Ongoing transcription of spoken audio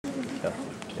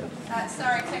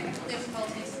Sorry, technical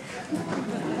difficulties.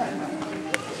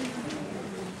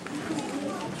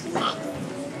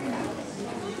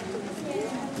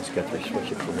 Just Guthrie,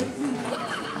 switch it for me.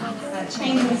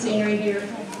 Changing the scenery here.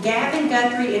 Gavin,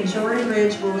 Guthrie, and Jordan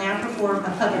Ridge will now perform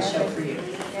a puppet show for you.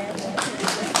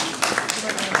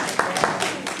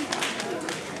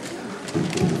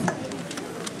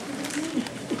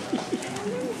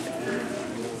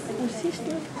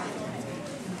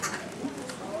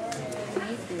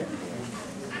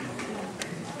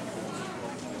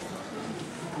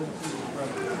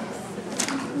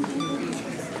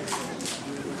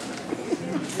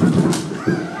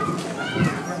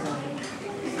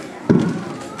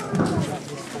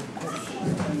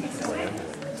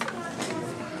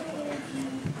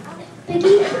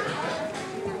 Piggie?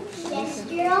 Yes,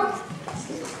 Gerald?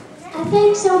 I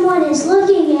think someone is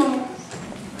looking at us.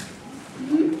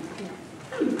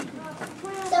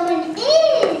 Someone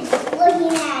is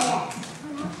looking at us.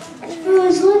 Who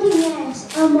is looking at us?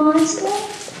 A monster?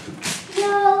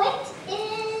 No, it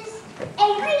is a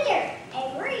reader. A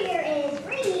reader is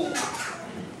reading us.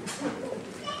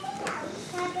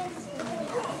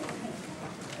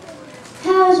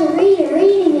 How is a reader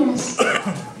reading us?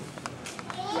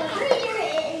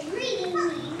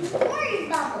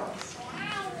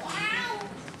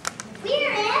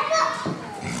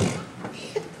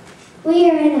 We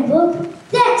are in a book.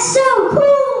 That's so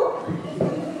cool!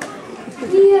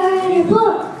 We are in a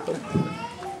book.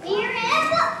 We are in a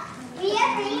book. We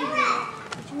are being read.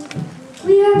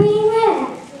 We are being read.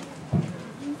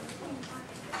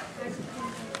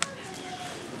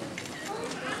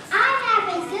 I have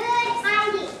a good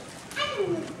idea. I can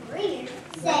make the reader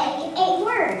say a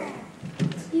word.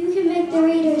 You can make the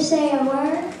reader say a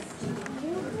word?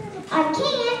 I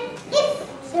can if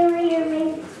the reader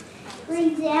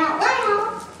reads it out loud.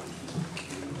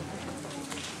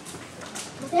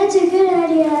 That's a good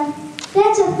idea.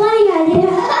 That's a funny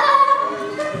idea.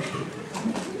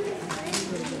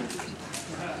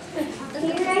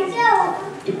 Here I go.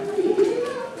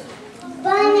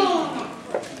 Banana.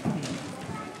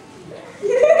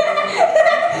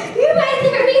 You made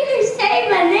the reader say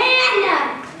banana.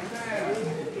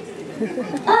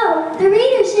 Oh, the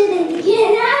reader said it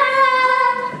again.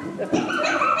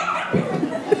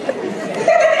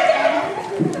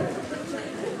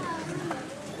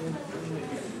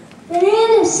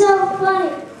 Banana's so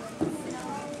funny.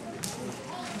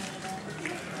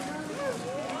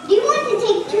 Do you want to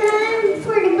take turn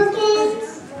for the book ends?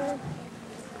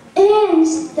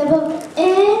 Ends? The book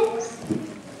ends?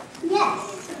 Yes,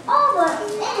 all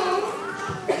books end.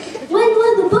 When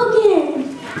will the book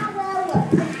end? I will look.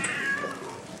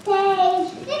 Page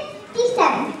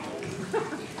 57.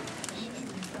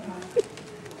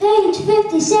 Page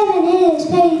 57 is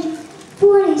page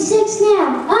 46 now.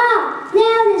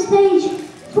 Now it is page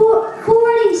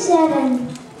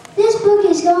 47. This book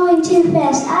is going too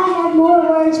fast. I have more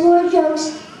words, more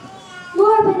jokes,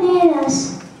 more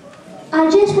bananas. I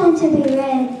just want to be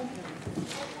read.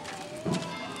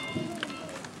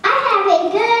 I have a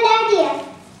good idea.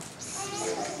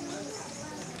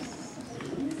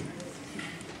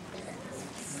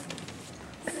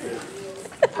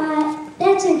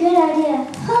 That's a good idea.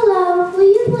 Hello, will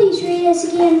you please read us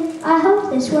again? I hope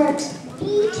this works.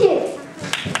 Me too.